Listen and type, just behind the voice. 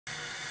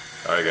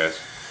Alright guys,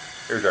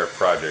 here's our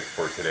project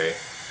for today.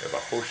 We have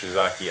a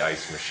Hoshizaki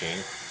Ice machine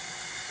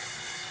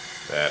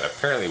that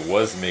apparently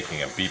was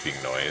making a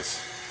beeping noise.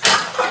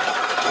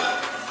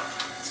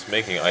 It's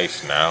making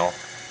ice now.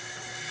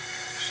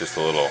 It's just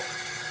a little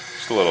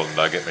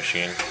nugget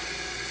machine.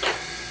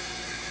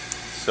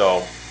 So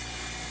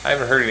I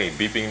haven't heard any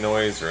beeping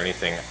noise or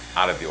anything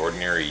out of the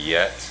ordinary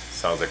yet.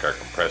 Sounds like our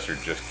compressor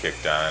just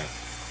kicked on.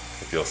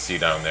 If you'll see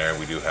down there,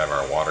 we do have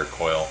our water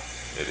coil.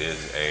 It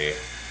is a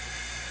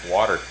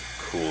water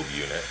cooled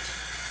unit.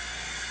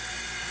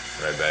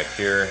 Right back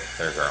here,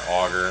 there's our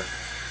auger.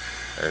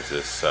 There's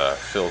this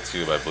fill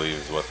tube, I believe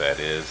is what that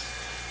is.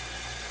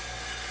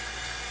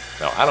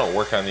 Now, I don't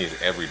work on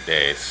these every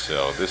day,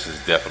 so this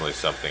is definitely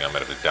something I'm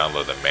going to have to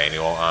download the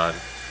manual on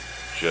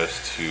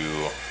just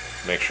to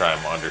make sure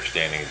I'm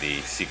understanding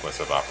the sequence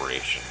of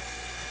operation.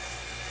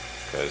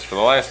 Because for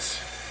the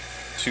last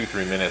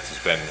 2-3 minutes,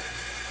 it's been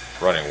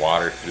running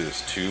water through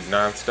this tube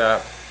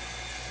nonstop.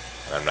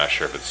 I'm not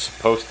sure if it's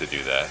supposed to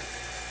do that.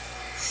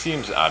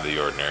 Seems out of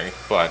the ordinary,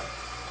 but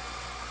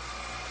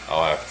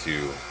I'll have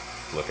to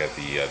look at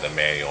the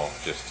manual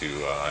just to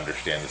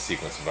understand the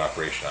sequence of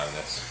operation on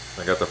this.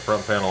 I got the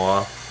front panel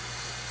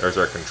off. There's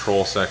our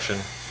control section.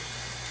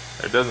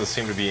 There doesn't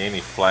seem to be any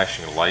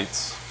flashing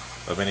lights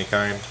of any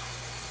kind.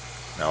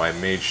 Now, I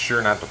made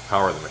sure not to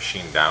power the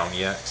machine down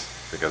yet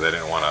because I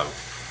didn't want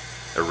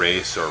to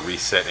erase or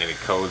reset any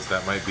codes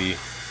that might be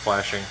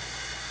flashing.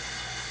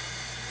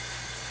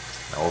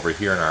 Now, over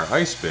here in our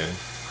ice bin,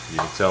 you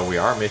can tell we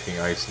are making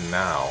ice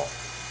now.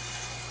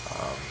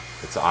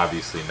 It's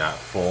obviously not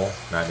full,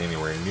 not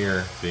anywhere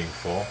near being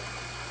full.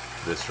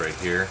 This right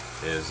here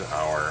is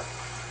our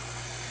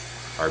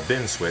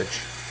bin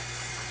switch.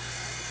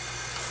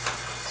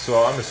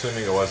 So I'm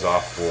assuming it was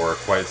off for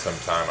quite some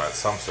time on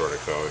some sort of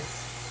code.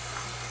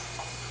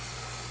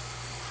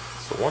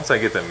 So once I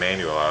get the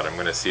manual out, I'm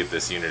going to see if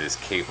this unit is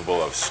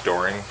capable of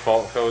storing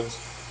fault codes.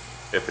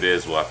 If it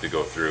is, we'll have to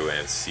go through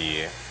and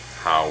see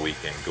how we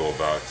can go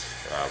about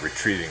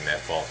retrieving that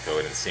fault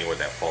code and seeing what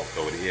that fault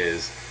code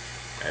is,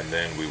 and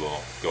then we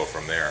will go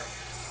from there.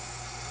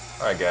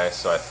 Alright guys,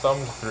 so I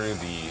thumbed through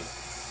the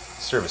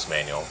service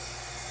manual.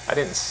 I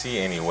didn't see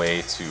any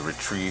way to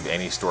retrieve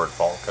any stored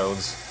fault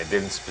codes. It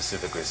didn't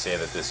specifically say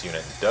that this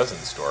unit doesn't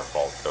store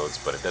fault codes,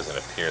 but it doesn't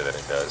appear that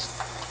it does.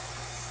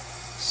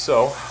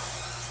 So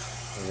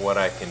what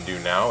I can do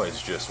now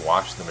is just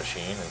watch the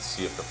machine and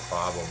see if the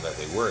problem that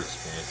they were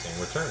experiencing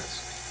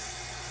returns.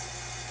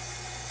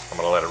 I'm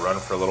going to let it run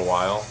for a little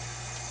while,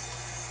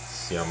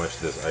 see how much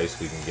of this ice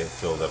we can get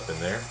filled up in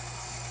there,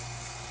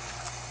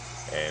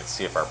 and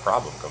see if our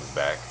problem comes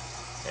back.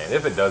 And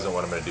if it doesn't,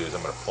 what I'm going to do is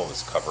I'm going to pull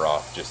this cover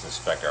off, just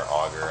inspect our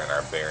auger and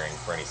our bearing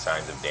for any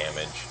signs of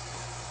damage.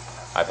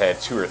 I've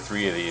had 2 or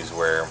 3 of these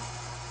where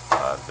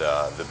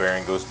the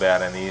bearing goes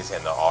bad on these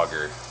and the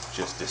auger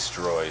just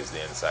destroys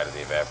the inside of the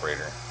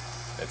evaporator.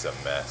 It's a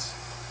mess.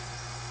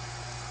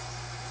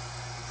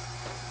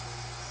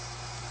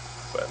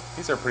 But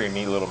these are pretty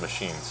neat little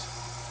machines.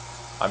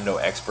 I'm no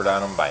expert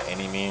on them by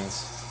any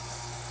means,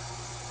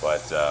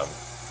 but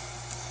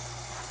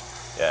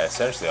yeah,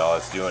 essentially all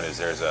it's doing is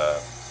there's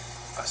a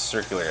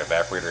circular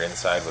evaporator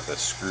inside with a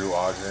screw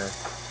auger,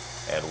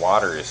 and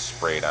water is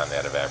sprayed on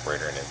that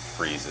evaporator and it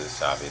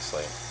freezes,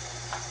 obviously.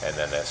 And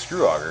then that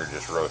screw auger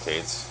just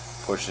rotates,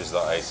 pushes the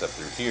ice up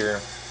through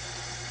here,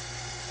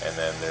 and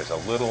then there's a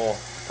little,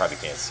 you probably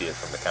can't see it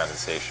from the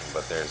condensation,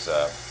 but there's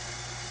a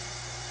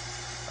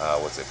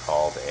what's it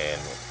called, an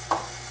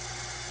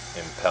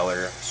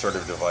impeller sort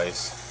of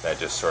device that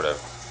just sort of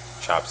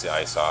chops the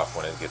ice off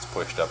when it gets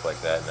pushed up like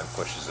that and then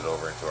pushes it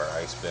over into our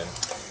ice bin.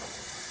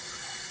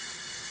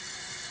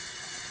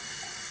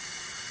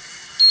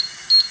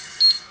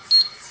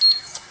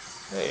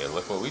 Hey,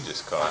 look what we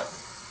just caught.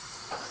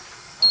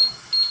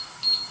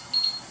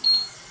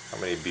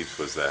 How many beeps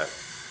was that?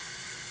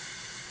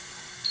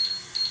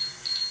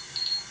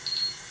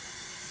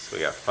 So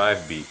we got 5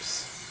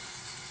 beeps.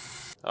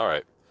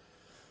 Alright.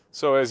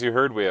 So as you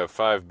heard, we have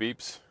 5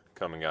 beeps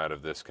coming out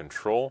of this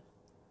control.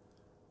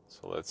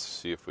 So let's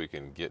see if we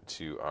can get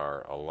to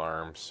our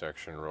alarm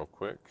section real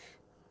quick.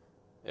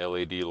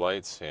 LED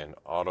lights and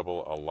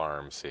audible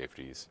alarm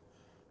safeties.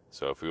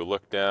 So if we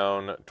look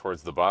down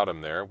towards the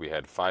bottom there, we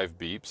had 5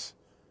 beeps,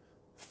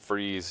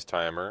 freeze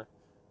timer,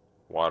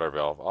 water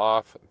valve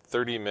off,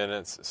 30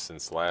 minutes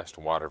since last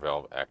water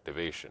valve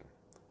activation.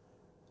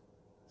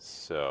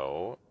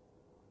 So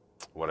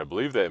what I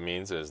believe that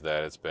means is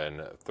that it's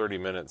been 30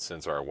 minutes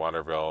since our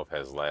water valve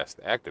has last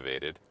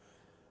activated,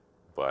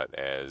 but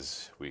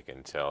as we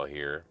can tell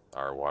here,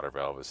 our water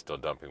valve is still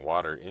dumping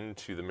water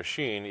into the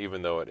machine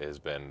even though it has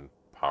been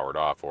powered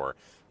off, or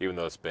even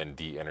though it's been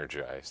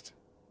de-energized.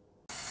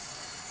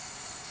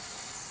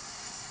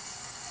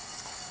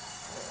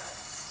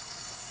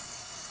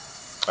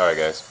 Alright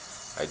guys,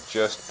 I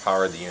just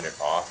powered the unit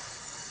off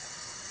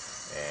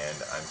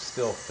and I'm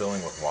still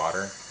filling with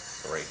water.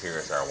 So right here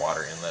is our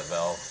water inlet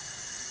valve.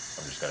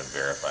 I'm just going to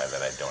verify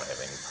that I don't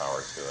have any power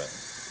to it,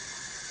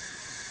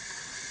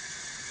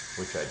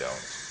 which I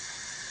don't,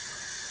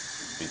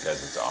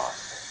 because it's off.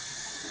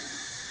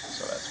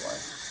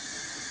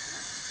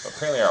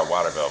 Apparently our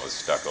water valve is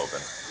stuck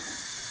open.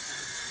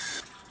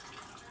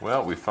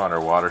 Well, we found our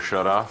water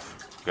shut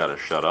off. Got it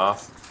shut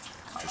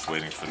off. Just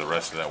waiting for the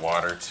rest of that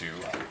water to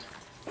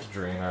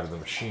drain out of the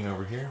machine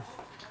over here.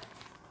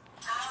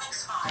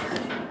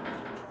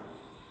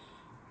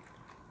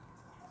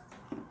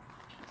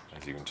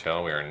 As you can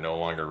tell, we are no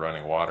longer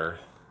running water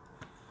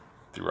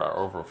through our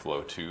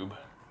overflow tube.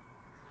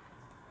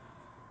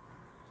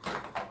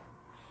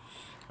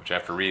 Which,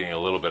 after reading a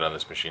little bit on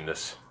this machine,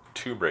 this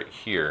tube right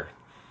here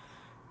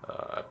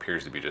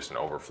appears to be just an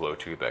overflow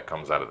tube that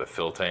comes out of the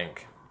fill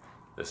tank.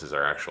 This is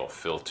our actual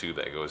fill tube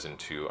that goes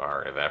into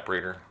our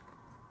evaporator.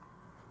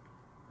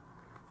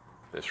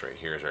 This right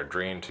here is our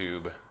drain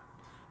tube,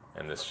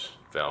 and this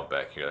valve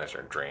back here, that's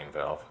our drain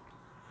valve.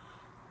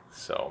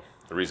 So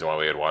the reason why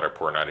we had water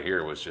pouring out of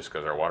here was just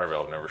because our water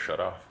valve never shut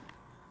off.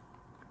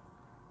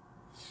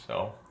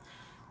 So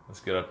let's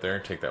get up there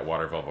and take that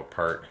water valve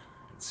apart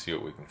and see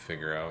what we can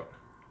figure out.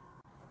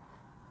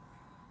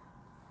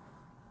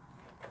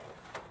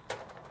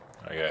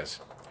 Alright guys,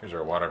 here's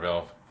our water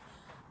valve,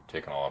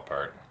 taken all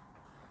apart.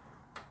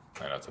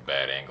 I know it's a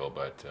bad angle,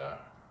 but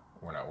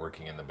we're not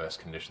working in the best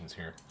conditions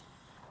here.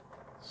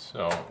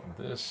 So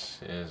this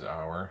is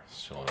our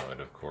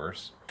solenoid, of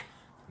course.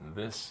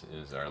 This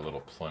is our little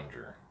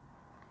plunger.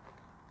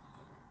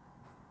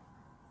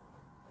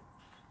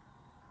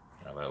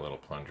 Now that little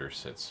plunger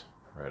sits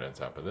right on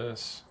top of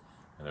this,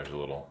 and there's a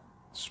little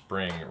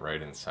spring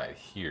right inside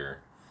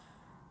here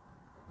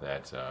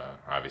that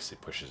obviously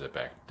pushes it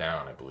back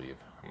down, I believe.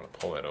 I'm going to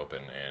pull that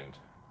open and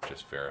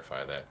just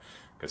verify that,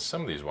 because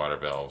some of these water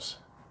valves,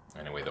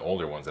 anyway, the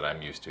older ones that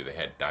I'm used to, they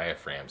had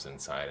diaphragms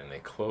inside and they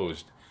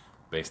closed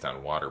based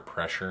on water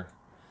pressure,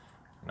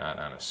 not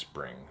on a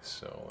spring.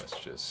 So let's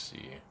just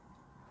see.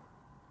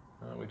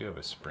 We do have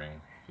a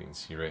spring, if you can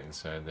see right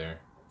inside there.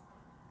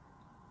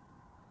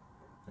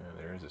 Yeah,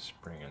 there is a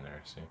spring in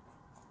there, see?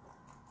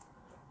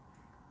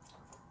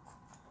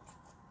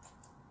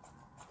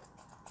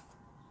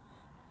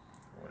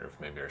 I wonder if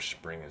maybe our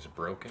spring is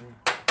broken.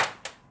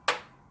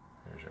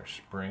 There's our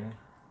spring.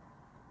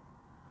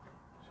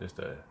 It's just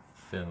a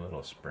thin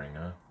little spring,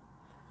 huh?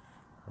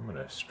 I'm going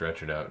to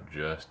stretch it out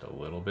just a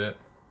little bit.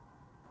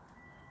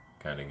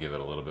 Kind of give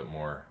it a little bit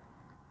more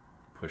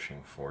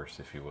pushing force,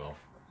 if you will.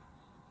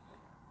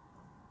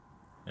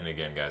 And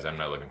again, guys, I'm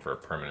not looking for a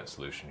permanent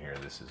solution here.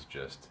 This is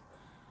just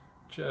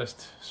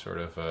sort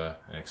of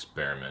an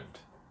experiment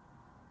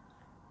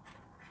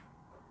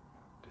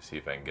to see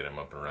if I can get them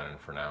up and running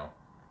for now.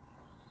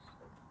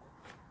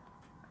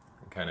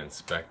 And kind of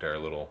inspect our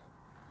little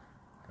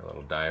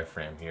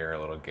diaphragm here, our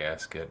little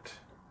gasket.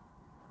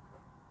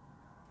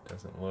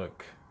 Doesn't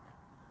look,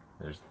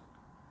 there's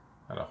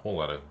not a whole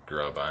lot of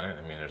grub on it.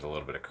 I mean, there's a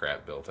little bit of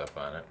crap built up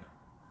on it.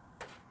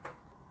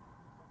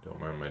 Don't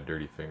mind my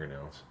dirty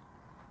fingernails.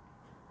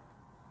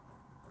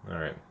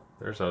 Alright,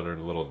 there's our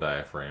little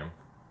diaphragm.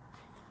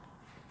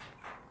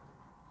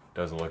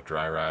 Doesn't look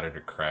dry rotted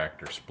or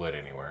cracked or split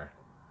anywhere.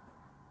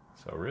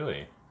 So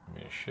really, I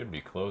mean, it should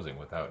be closing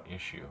without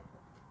issue.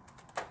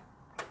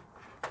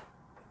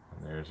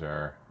 And there's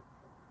our,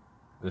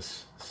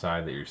 this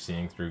side that you're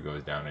seeing through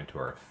goes down into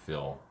our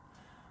fill.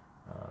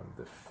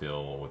 The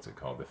fill, what's it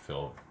called? The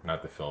fill,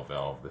 not the fill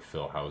valve, the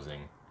fill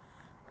housing.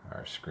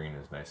 Our screen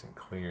is nice and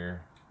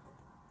clear.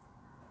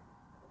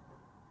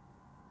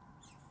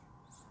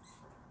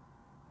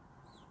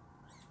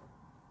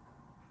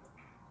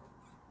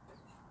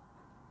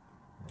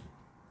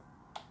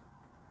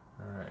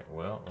 Alright,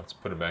 well, let's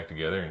put it back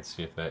together and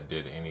see if that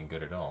did any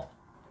good at all.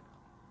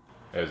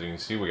 As you can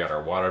see, we got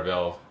our water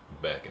valve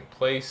back in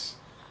place.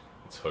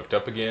 It's hooked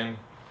up again.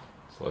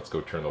 So let's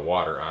go turn the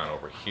water on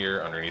over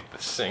here underneath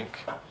the sink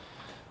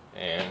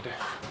and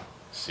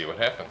see what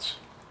happens.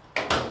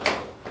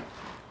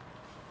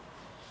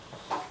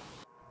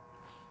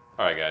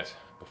 Alright guys,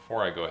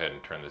 before I go ahead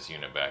and turn this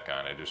unit back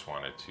on, I just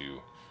wanted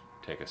to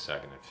take a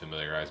second and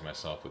familiarize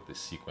myself with the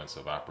sequence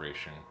of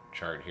operation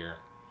chart here.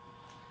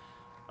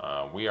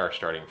 We are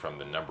starting from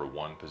the number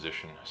 1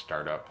 position,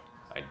 startup.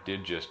 I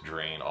did just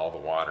drain all the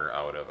water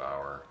out of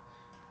our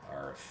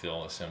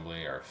fill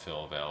assembly, our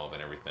fill valve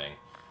and everything,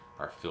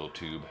 our fill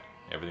tube.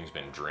 Everything's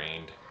been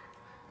drained.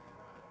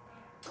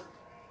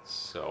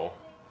 So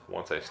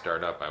once I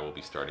start up, I will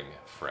be starting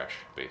fresh,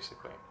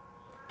 basically.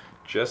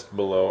 Just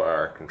below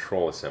our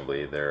control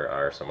assembly, there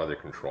are some other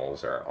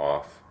controls, our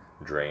off,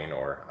 drain,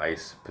 or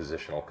ice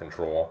positional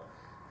control,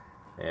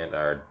 and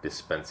our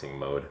dispensing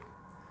mode.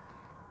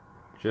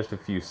 Just a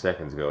few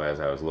seconds ago, as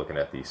I was looking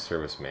at the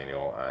service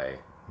manual, I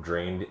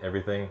drained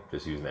everything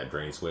just using that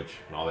drain switch,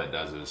 and all that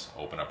does is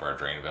open up our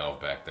drain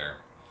valve back there.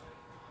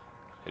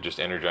 It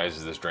just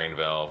energizes this drain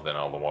valve, then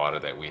all the water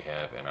that we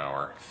have in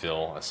our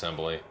fill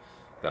assembly,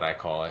 that I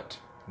call it,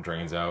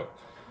 drains out.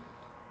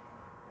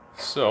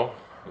 So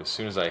as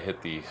soon as I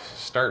hit the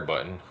start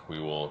button, we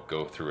will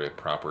go through a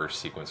proper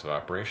sequence of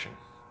operation.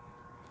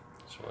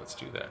 So let's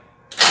do that.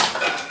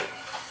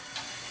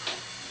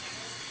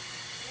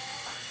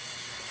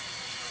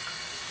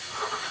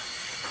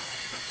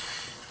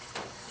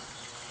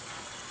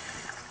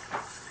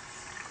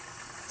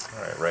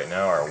 Alright, right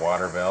now our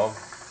water valve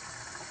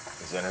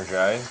is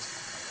energized.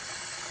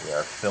 We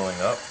are filling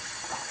up.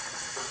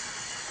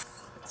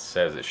 It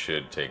says it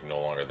should take no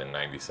longer than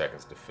 90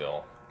 seconds to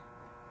fill.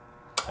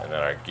 And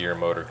then our gear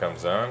motor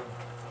comes on.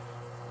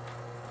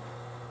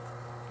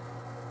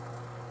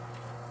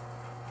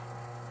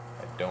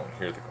 I don't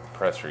hear the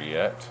compressor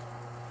yet,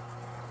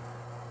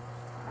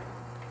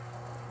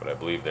 but I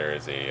believe there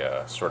is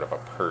a sort of a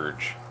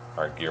purge.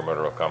 Our gear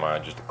motor will come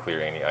on just to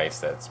clear any ice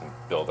that's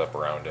built up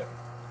around it.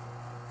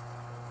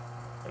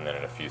 And then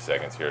in a few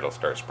seconds here it'll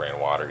start spraying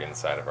water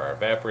inside of our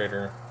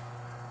evaporator,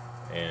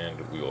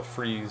 and we will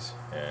freeze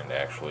and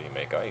actually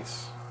make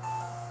ice.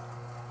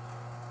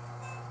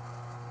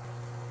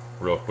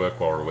 Real quick,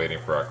 while we're waiting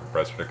for our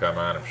compressor to come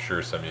on, I'm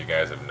sure some of you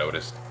guys have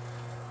noticed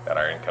that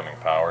our incoming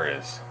power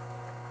is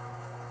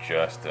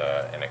just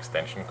an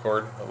extension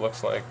cord, it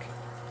looks like.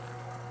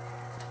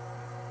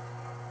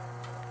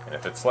 And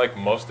if it's like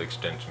most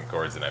extension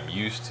cords that I'm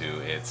used to,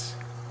 it's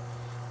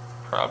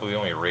probably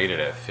only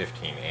rated at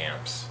 15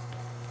 amps.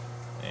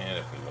 And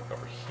if we look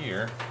over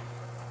here,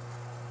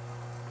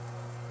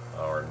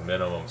 our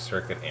minimum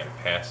circuit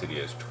ampacity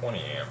is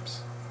 20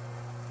 amps.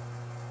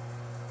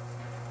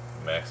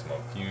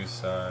 Maximum fuse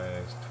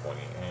size, 20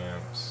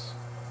 amps.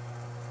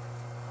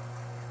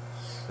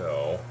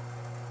 So,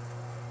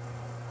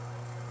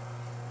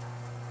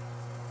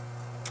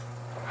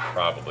 I'll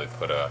probably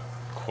put a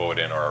quote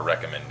in, or a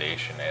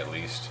recommendation at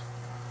least,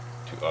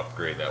 to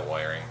upgrade that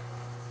wiring.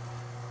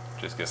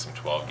 Just get some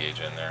 12 gauge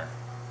in there.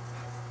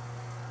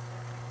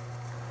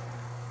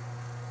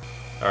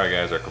 Alright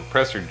guys, our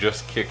compressor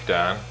just kicked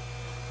on.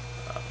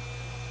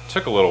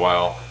 Took a little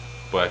while,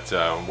 but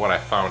what I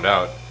found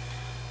out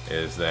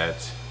is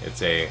that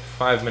it's a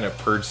 5-minute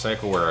purge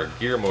cycle where our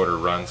gear motor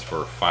runs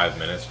for 5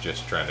 minutes,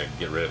 just trying to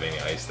get rid of any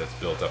ice that's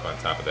built up on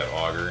top of that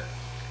auger.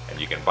 And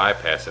you can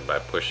bypass it by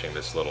pushing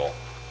this little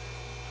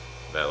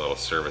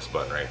service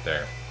button right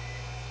there.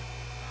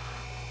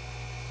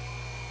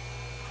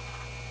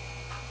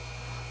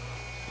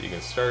 You can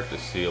start to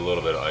see a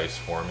little bit of ice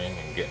forming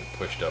and getting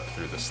pushed up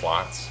through the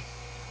slots.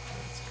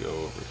 Let's go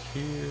over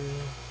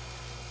here.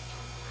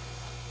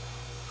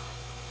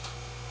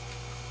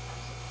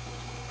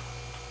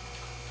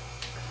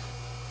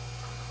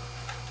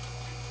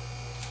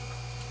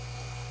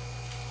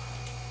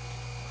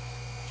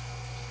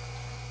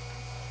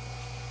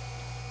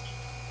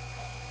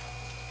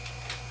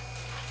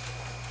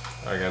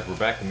 Alright guys, we're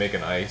back to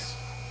making ice.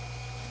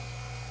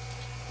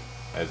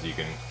 As you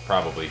can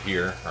probably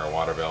hear, our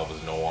water valve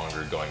is no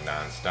longer going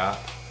non-stop.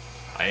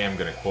 I am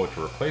going to quote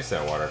to replace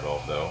that water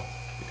valve though,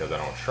 because I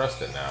don't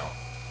trust it now.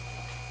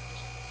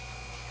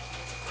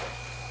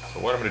 So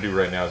what I'm going to do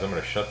right now is I'm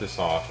going to shut this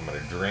off, I'm going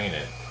to drain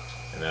it,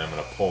 and then I'm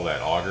going to pull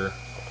that auger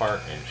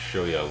apart and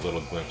show you a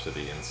little glimpse of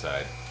the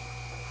inside.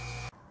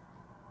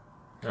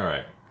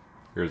 Alright,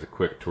 here's a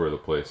quick tour of the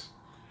place.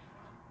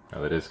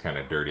 Now that is kind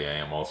of dirty. I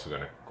am also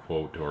going to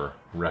quote or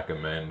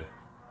recommend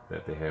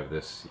that they have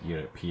this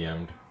unit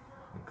PM'd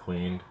and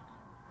cleaned,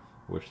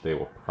 which they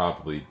will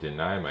probably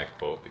deny my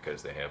quote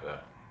because they have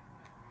a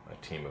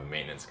team of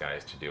maintenance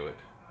guys to do it.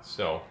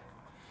 So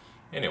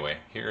anyway,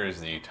 here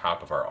is the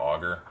top of our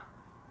auger.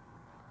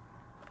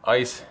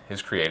 Ice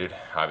is created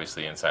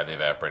obviously inside the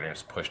evaporator, and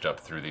it's pushed up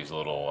through these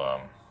little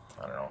I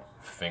don't know,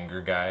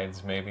 finger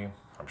guides maybe.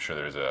 I'm sure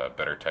there's a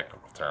better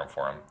technical term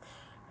for them.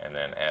 And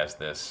then as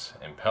this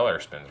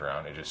impeller spins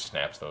around, it just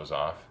snaps those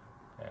off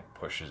and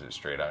pushes it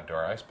straight onto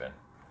our ice bin.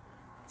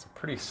 It's a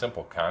pretty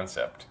simple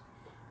concept.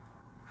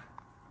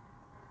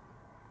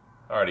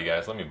 Alrighty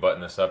guys, let me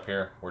button this up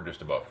here. We're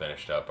just about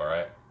finished up,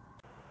 alright?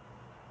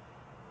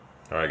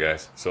 Alright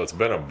guys, so it's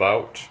been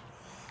about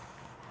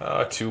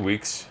 2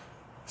 weeks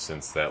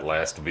since that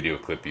last video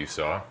clip you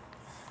saw.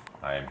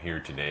 I am here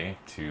today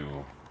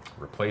to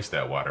replace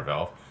that water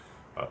valve.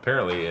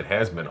 Apparently it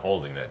has been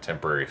holding that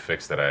temporary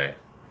fix that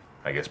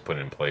I guess put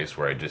in place,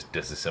 where I just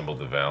disassembled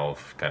the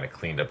valve, kind of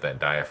cleaned up that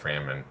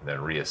diaphragm and then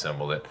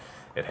reassembled it.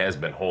 It has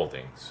been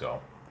holding,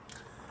 so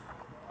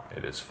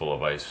it is full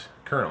of ice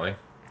currently.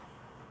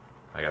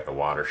 I got the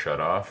water shut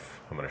off.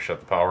 I'm going to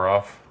shut the power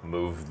off,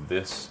 move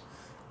this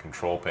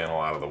control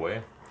panel out of the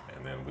way,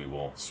 and then we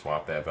will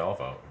swap that valve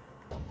out.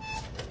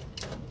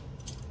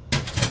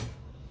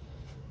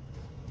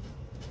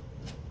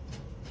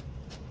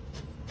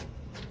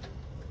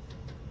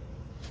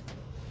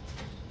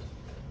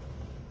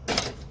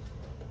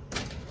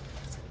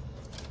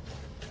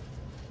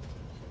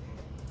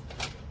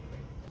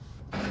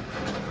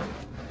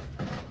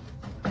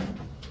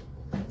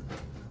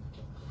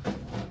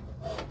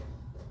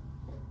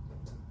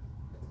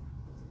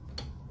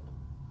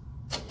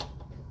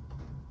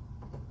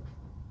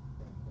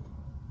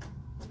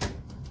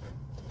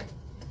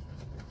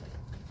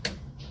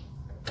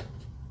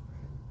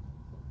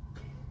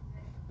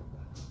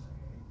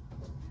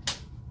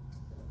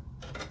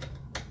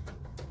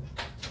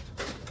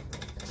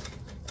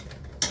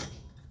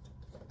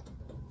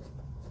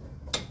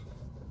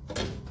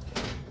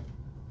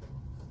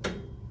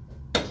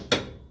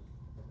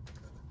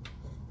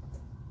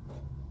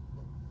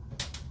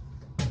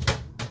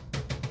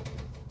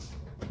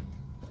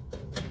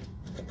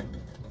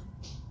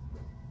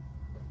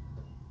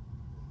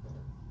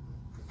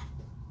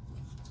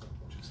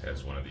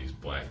 has one of these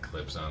black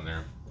clips on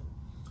there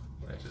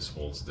that just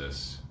holds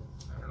this,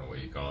 I don't know what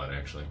you call it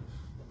actually,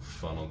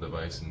 funnel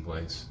device in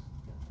place.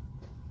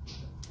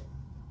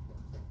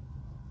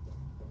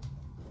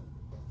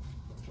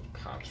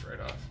 Pops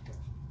right off.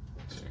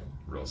 See,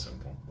 real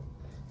simple.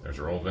 There's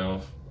our old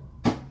valve,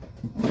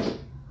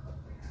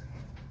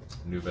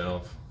 new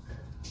valve,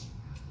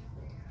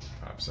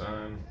 pops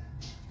on,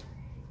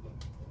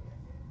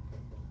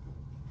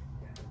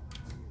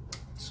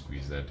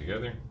 squeeze that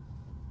together,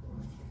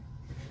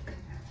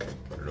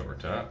 put it over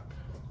top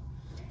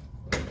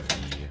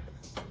of the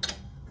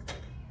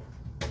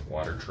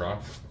water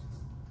trough.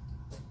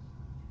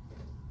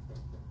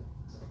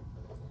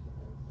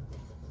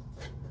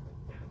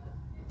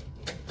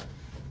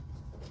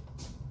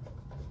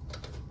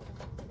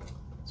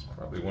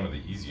 Probably one of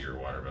the easier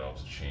water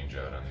valves to change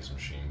out on these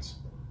machines,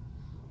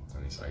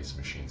 on these ice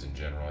machines in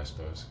general, I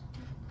suppose.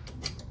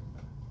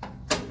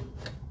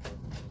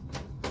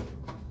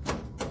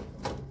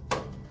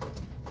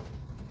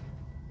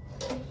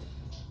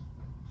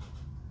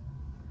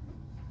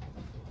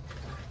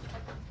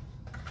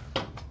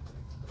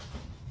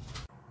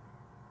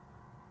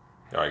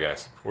 Alright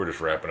guys, we're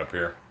just wrapping up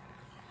here.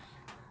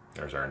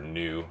 There's our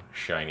new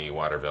shiny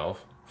water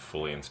valve,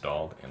 fully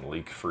installed and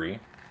leak-free.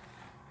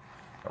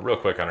 Real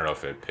quick, I don't know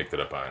if it picked it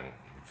up on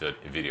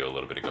video a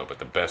little bit ago, but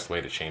the best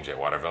way to change that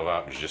water valve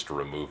out is just to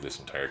remove this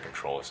entire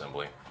control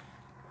assembly.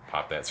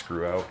 Pop that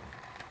screw out.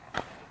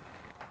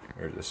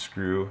 There's a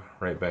screw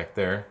right back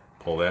there.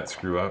 Pull that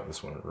screw out.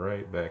 This one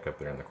right back up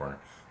there in the corner.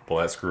 Pull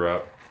that screw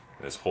out.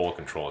 And this whole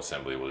control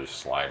assembly will just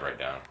slide right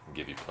down and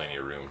give you plenty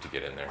of room to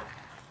get in there.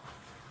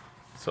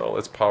 So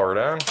let's power it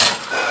on.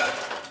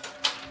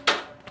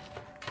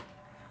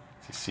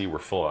 As you see, we're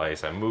full of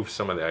ice. I moved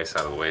some of the ice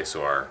out of the way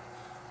so our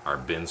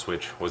bin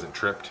switch wasn't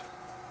tripped.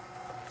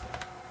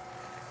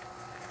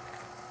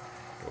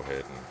 Go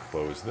ahead and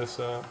close this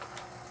up.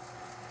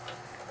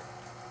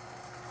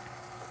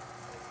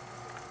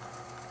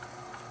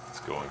 It's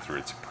going through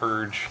its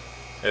purge.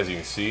 As you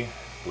can see,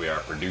 we are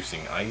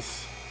producing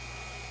ice.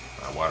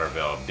 Our water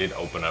valve did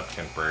open up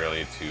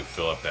temporarily to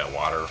fill up that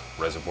water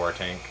reservoir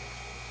tank.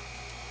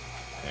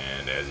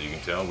 And as you can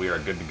tell, we are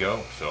good to go.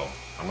 So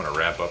I'm gonna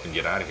wrap up and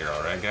get out of here,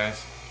 all right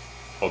guys?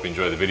 Hope you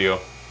enjoyed the video.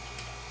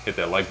 Hit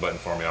that like button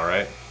for me, all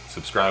right?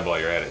 Subscribe while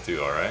you're at it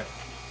too, all right?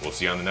 We'll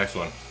see you on the next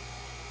one.